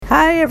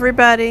Hi,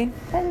 everybody.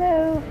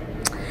 Hello.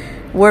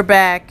 We're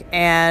back,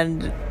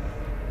 and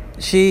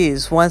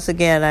once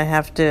again, I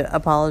have to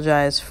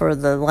apologize for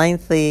the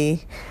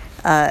lengthy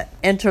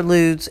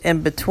interludes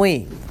in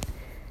between.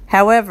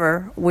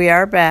 However, we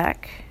are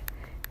back,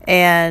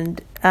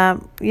 and,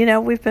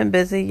 we've been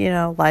busy.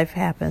 Life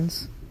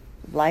happens.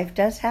 Life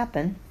does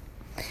happen.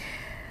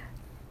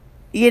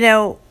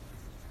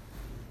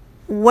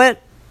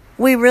 What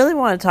we really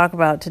want to talk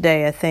about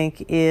today, I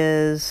think,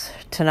 is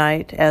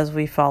tonight as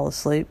we fall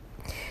asleep,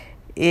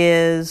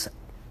 is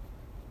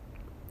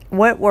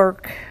what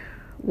work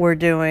we're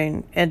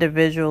doing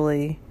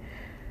individually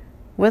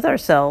with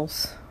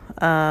ourselves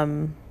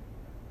to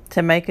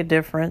make a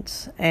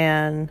difference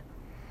and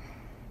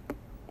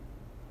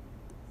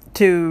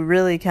to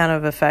really kind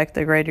of affect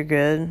the greater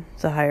good,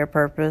 the higher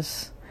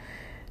purpose,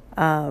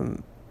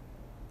 and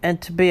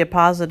to be a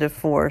positive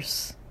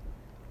force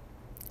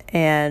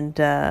and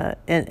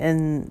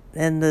in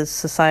the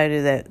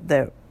society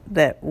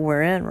that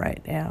we're in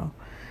right now.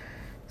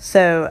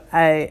 So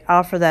I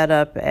offer that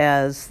up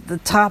as the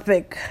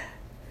topic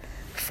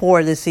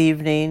for this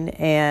evening,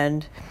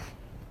 and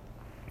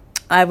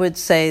I would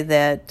say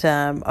that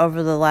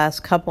over the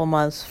last couple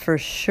months, for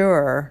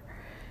sure,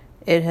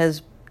 it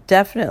has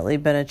definitely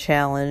been a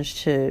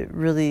challenge to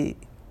really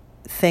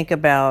think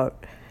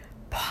about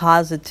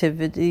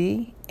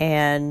positivity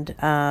and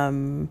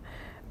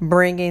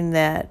bringing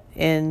that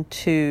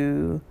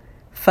into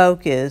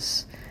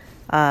focus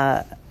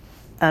on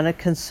a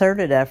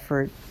concerted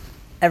effort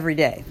every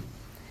day.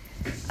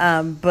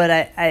 But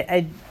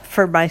I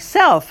for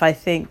myself, I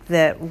think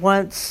that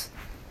once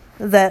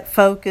that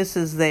focus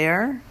is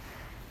there,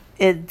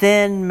 it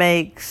then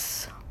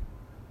makes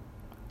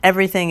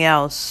everything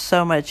else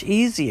so much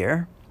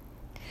easier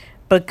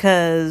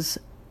because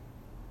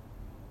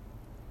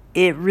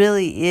it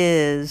really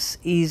is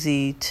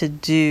easy to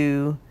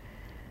do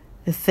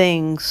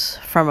things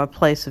from a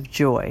place of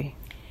joy.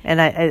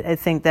 And I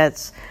think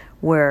that's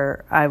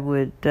where I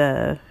would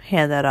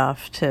hand that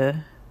off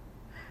to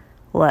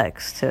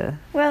Lex to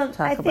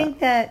talk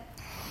about.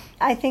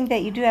 I think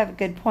that you do have a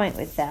good point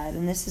with that,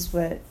 and this is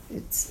what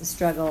it's a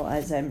struggle,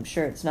 as I'm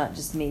sure it's not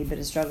just me, but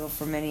a struggle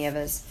for many of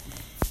us,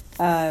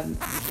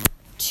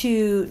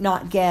 to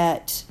not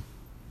get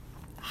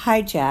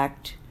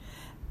hijacked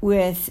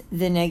with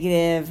the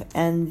negative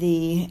and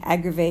the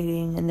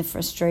aggravating and the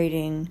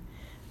frustrating,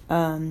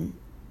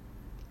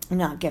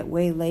 not get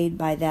waylaid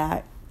by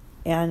that.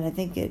 And I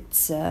think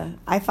it's,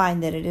 I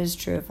find that it is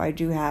true if I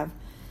do have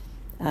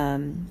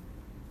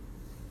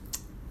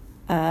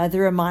the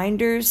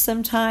reminders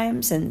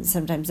sometimes, and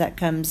sometimes that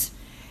comes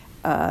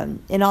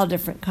in all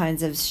different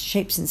kinds of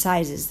shapes and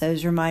sizes,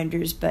 those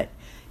reminders, but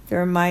the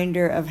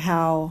reminder of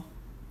how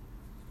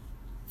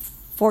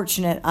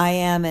fortunate I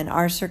am and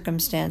our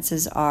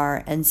circumstances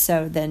are, and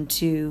so then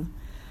to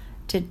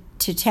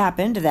tap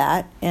into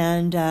that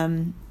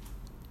and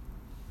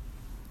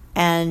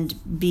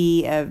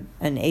be an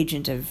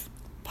agent of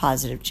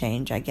positive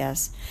change, I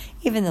guess.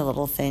 Even the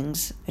little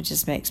things, it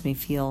just makes me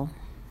feel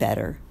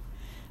better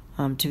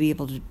to be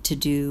able to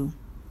do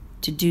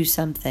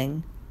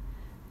something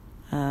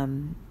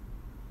and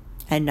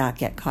not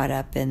get caught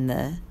up in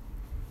the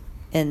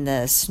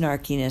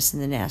snarkiness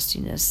and the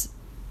nastiness.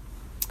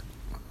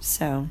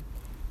 So,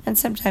 and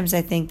sometimes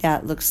I think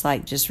that looks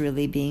like just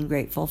really being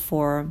grateful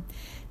for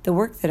the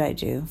work that I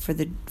do, for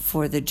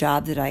the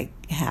job that I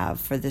have,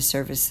 for the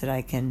service that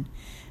I can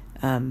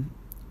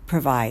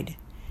provide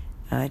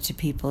to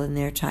people in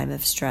their time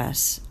of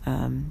stress.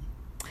 I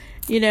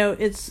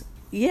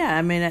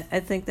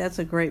think that's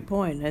a great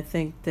point. I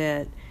think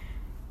that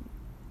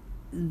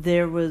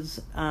there was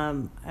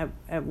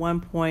at one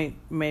point,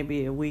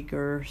 maybe a week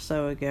or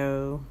so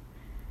ago,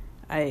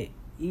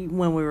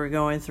 when we were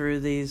going through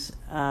these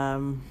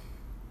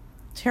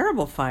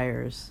terrible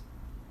fires.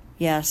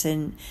 Yes,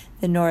 in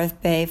the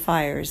North Bay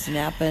fires,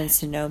 Napa and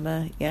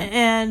Sonoma. Yeah,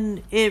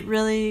 and it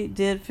really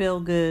did feel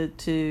good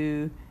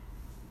to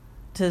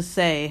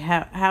say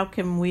how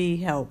can we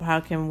help? How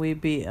can we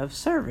be of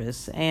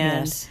service?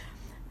 And yes.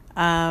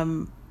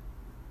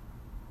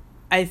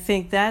 I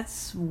think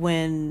that's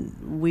when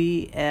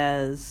we,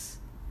 as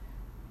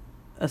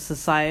a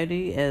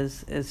society,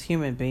 as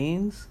human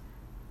beings,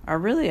 are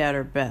really at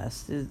our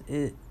best.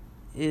 It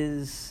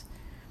is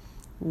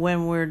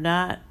when we're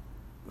not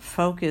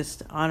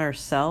focused on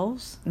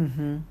ourselves,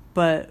 Mm-hmm.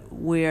 but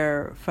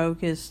we're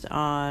focused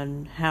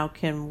on how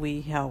can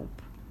we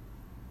help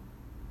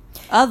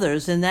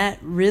others, and that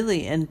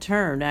really in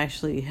turn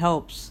actually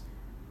helps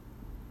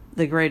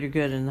the greater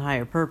good and the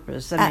higher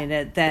purpose.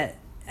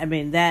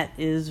 That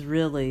is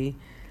really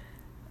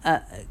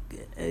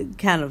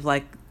kind of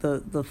like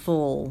the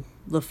full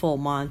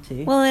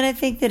Monty. Well, and I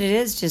think that it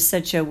is just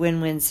such a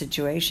win-win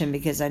situation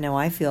because I know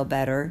I feel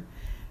better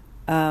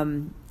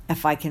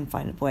if I can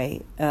find a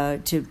way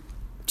to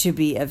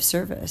be of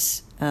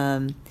service.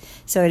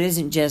 So it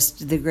isn't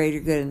just the greater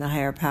good and the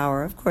higher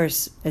power. Of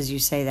course, as you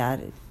say that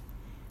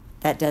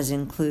does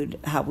include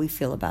how we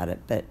feel about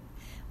it, but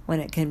when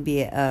it can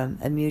be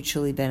a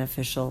mutually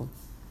beneficial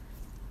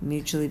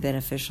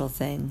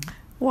thing.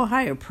 Well,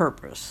 higher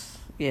purpose,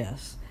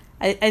 yes.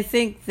 I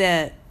think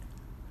that,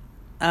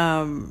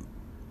 I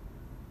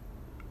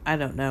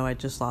don't know, I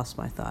just lost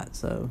my thought,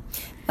 so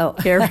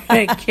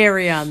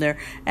carry on there.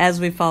 As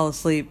we fall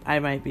asleep, I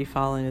might be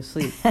falling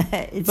asleep.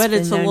 It's a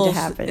little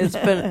happen.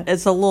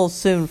 It's a little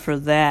soon for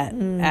that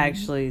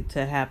actually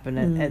to happen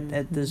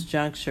at this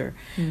juncture.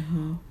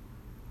 Mm-hmm.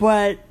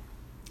 But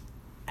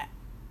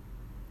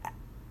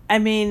I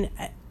mean,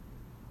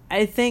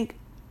 I think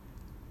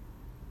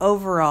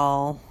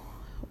overall,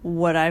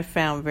 what I've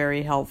found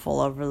very helpful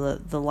over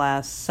the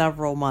last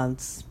several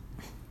months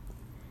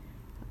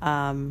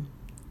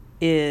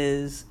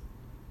is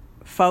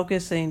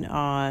focusing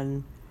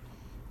on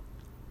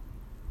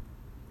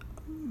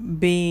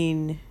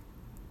being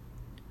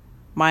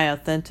my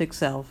authentic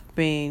self,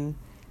 being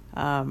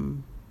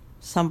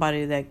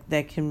somebody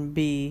that can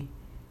be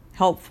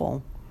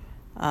helpful,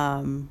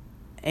 and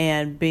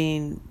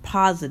being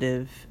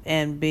positive,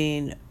 and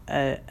being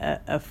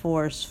a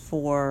force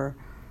for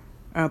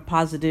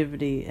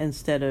positivity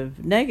instead of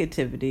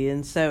negativity.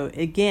 And so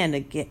again,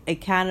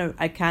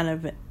 I kind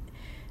of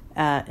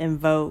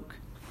invoke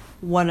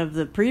one of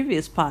the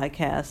previous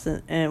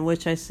podcasts in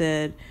which I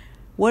said,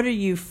 what are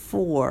you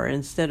for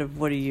instead of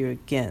what are you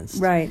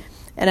against? Right.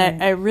 And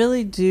I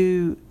really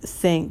do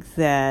think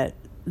that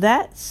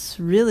that's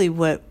really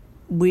what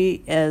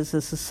we as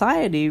a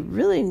society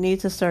really need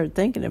to start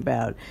thinking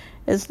about.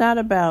 It's not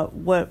about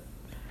what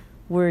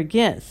we're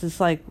against. It's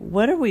like,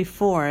 what are we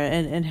for,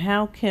 and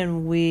how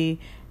can we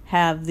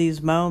have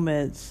these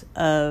moments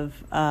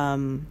of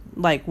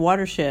like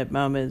watershed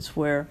moments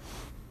where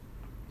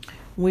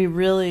we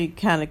really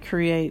kind of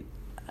create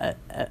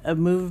a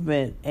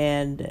movement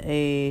and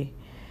a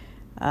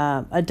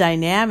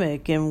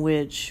dynamic in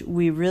which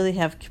we really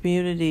have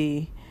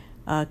community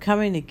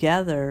coming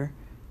together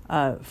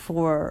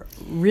for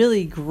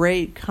really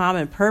great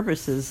common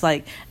purposes.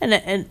 Like,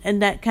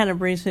 and that kind of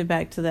brings me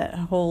back to that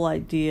whole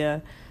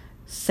idea,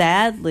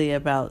 sadly,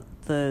 about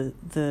the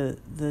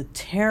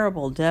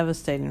terrible,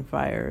 devastating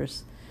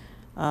fires,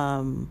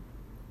 north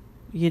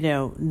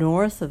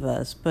of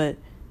us, but.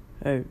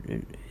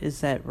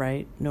 Is that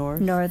right?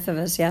 North of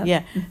us, yeah.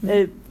 Yeah.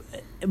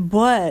 Mm-hmm.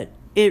 But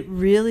it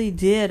really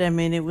did. I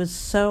mean, it was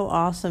so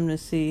awesome to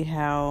see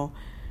how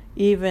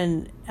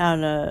even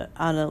on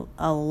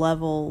a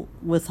level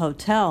with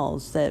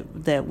hotels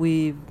that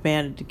we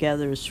banded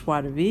together as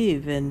Joie de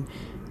Vivre and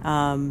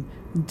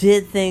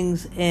did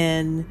things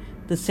in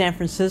the San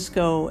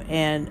Francisco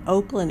and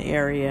Oakland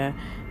area,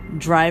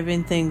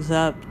 driving things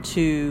up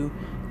to,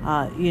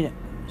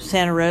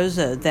 Santa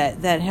Rosa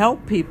that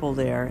helped people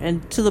there,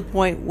 and to the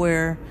point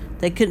where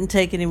they couldn't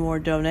take any more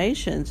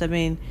donations. I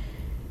mean,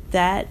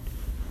 that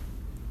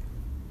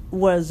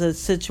was a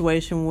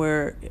situation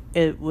where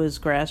it was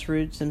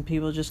grassroots and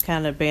people just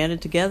kind of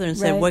banded together and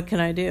said, what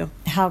can I do?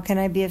 How can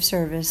I be of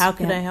service? How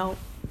can I help?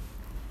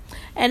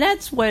 And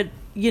that's what,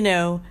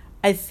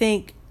 I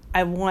think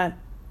I want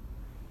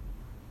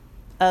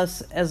us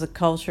as a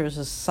culture, as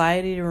a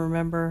society to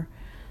remember,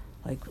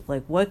 like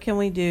what can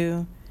we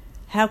do?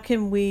 How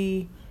can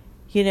we,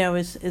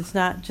 it's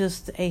not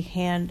just a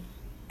hand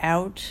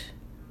out.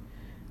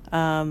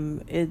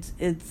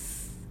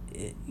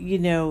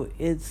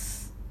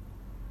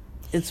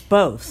 It's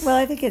both. Well,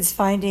 I think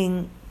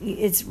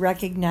it's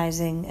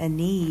recognizing a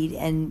need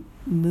and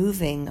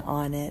moving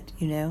on it,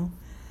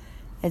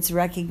 It's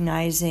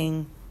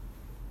recognizing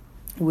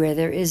where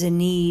there is a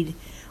need,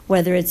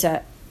 whether it's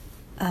a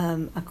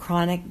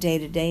chronic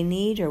day-to-day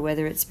need or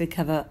whether it's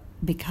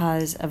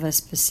because of a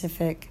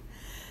specific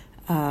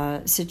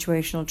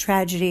situational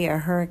tragedy, a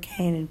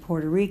hurricane in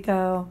Puerto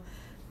Rico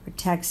or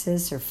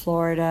Texas or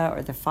Florida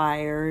or the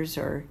fires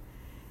or,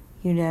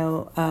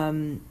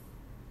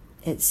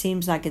 it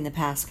seems like in the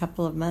past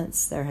couple of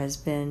months there has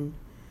been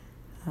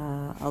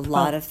a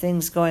lot of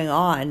things going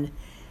on,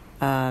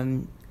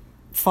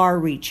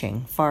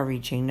 far-reaching,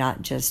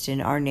 not just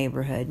in our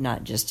neighborhood,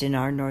 not just in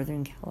our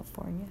Northern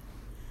California.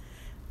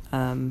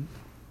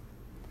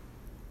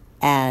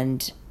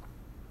 And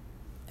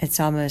it's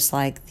almost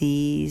like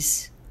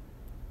these,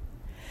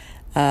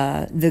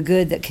 the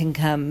good that can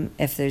come,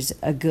 if there's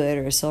a good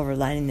or a silver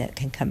lining that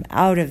can come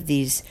out of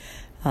these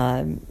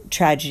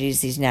tragedies,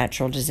 these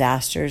natural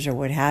disasters or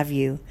what have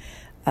you,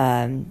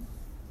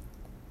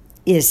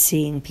 is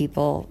seeing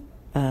people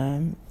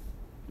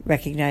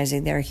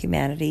recognizing their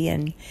humanity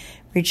and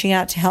reaching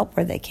out to help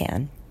where they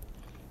can,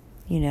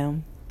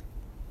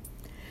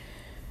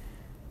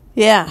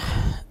 Yeah.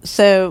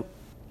 So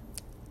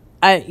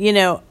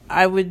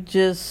I would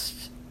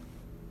just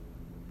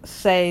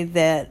say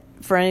that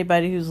for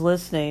anybody who's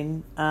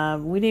listening,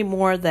 we need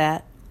more of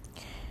that.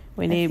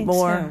 We need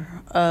more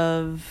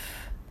of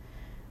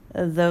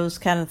those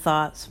kind of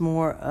thoughts,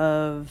 more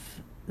of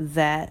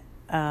that.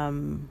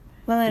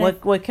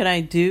 What can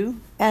I do?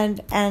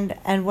 And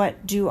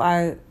what do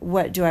I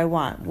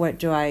want?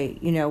 What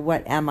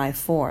am I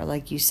for?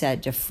 Like you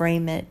said, to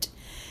frame it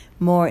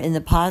more in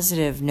the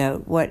positive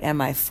note, what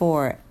am I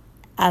for,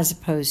 as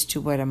opposed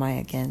to what am I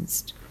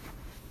against?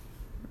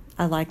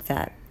 I like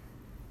that.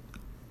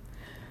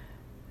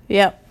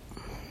 Yep.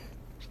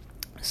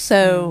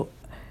 So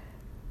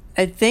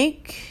I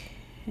think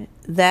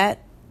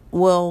that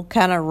will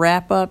kind of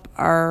wrap up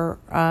our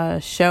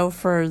show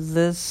for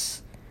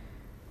this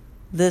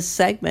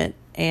segment,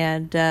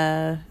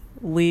 and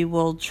we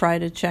will try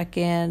to check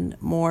in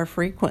more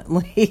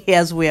frequently,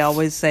 as we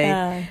always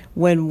say,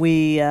 when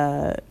we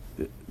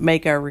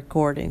make our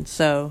recording.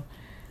 So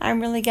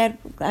I'm really glad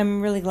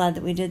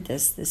that we did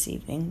this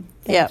evening.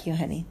 Thank you,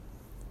 honey.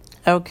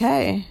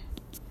 Okay.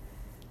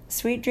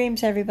 Sweet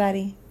dreams,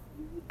 everybody.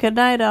 Good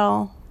night,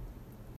 all.